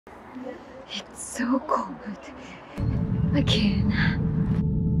It's so cold. Again.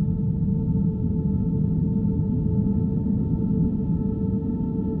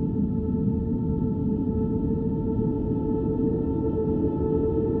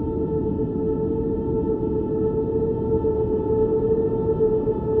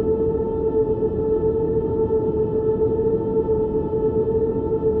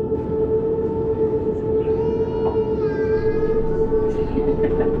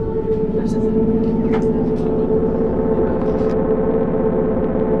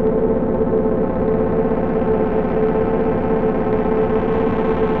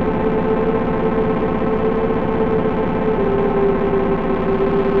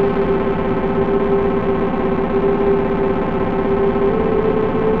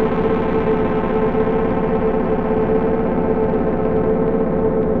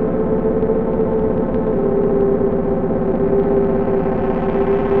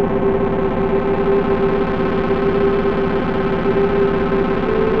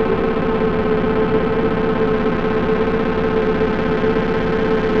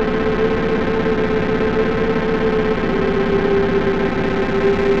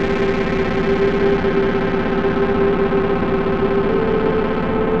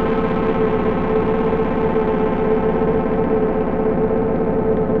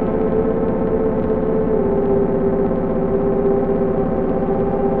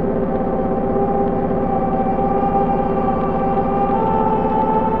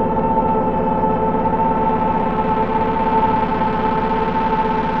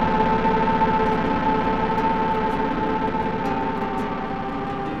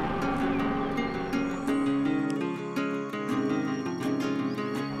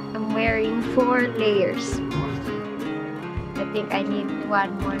 Wearing 4 layers. I think I need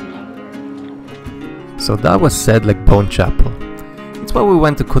 1 more layer. So that was Sedlec Bone Chapel. It's what we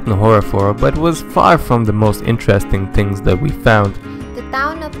went to Kutná Hora for, but it was far from the most interesting things that we found. The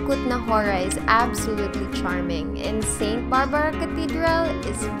town of Kutna Hora is absolutely charming, and St. Barbara Cathedral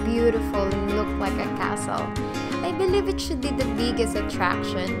is beautiful and looks like a castle. I believe it should be the biggest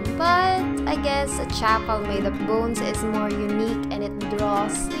attraction, but I guess a chapel made of bones is more unique and it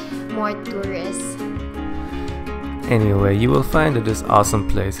draws more tourists. Anyway, you will find that this awesome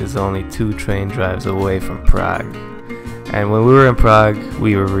place is only 2 train drives away from Prague. And when we were in Prague,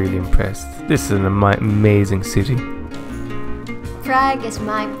 we were really impressed. This is an amazing city. Prague is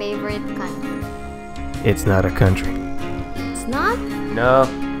my favorite country. It's not a country. It's not? No.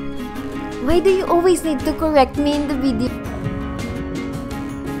 Why do you always need to correct me in the video?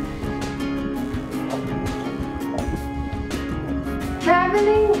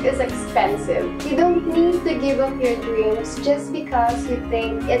 Traveling is expensive. You don't need to give up your dreams just because you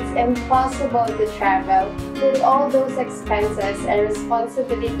think it's impossible to travel with all those expenses and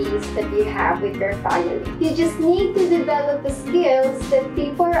responsibilities that you have with your family. You just need to develop the skills that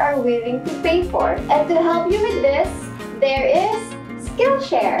people are willing to pay for. And to help you with this, there is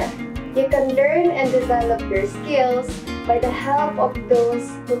Skillshare. You can learn and develop your skills by the help of those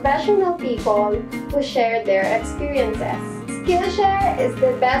professional people who share their experiences. Skillshare is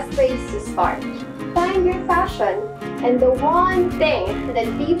the best place to start. Find your passion and the one thing that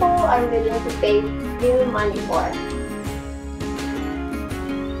people are willing to pay you money for.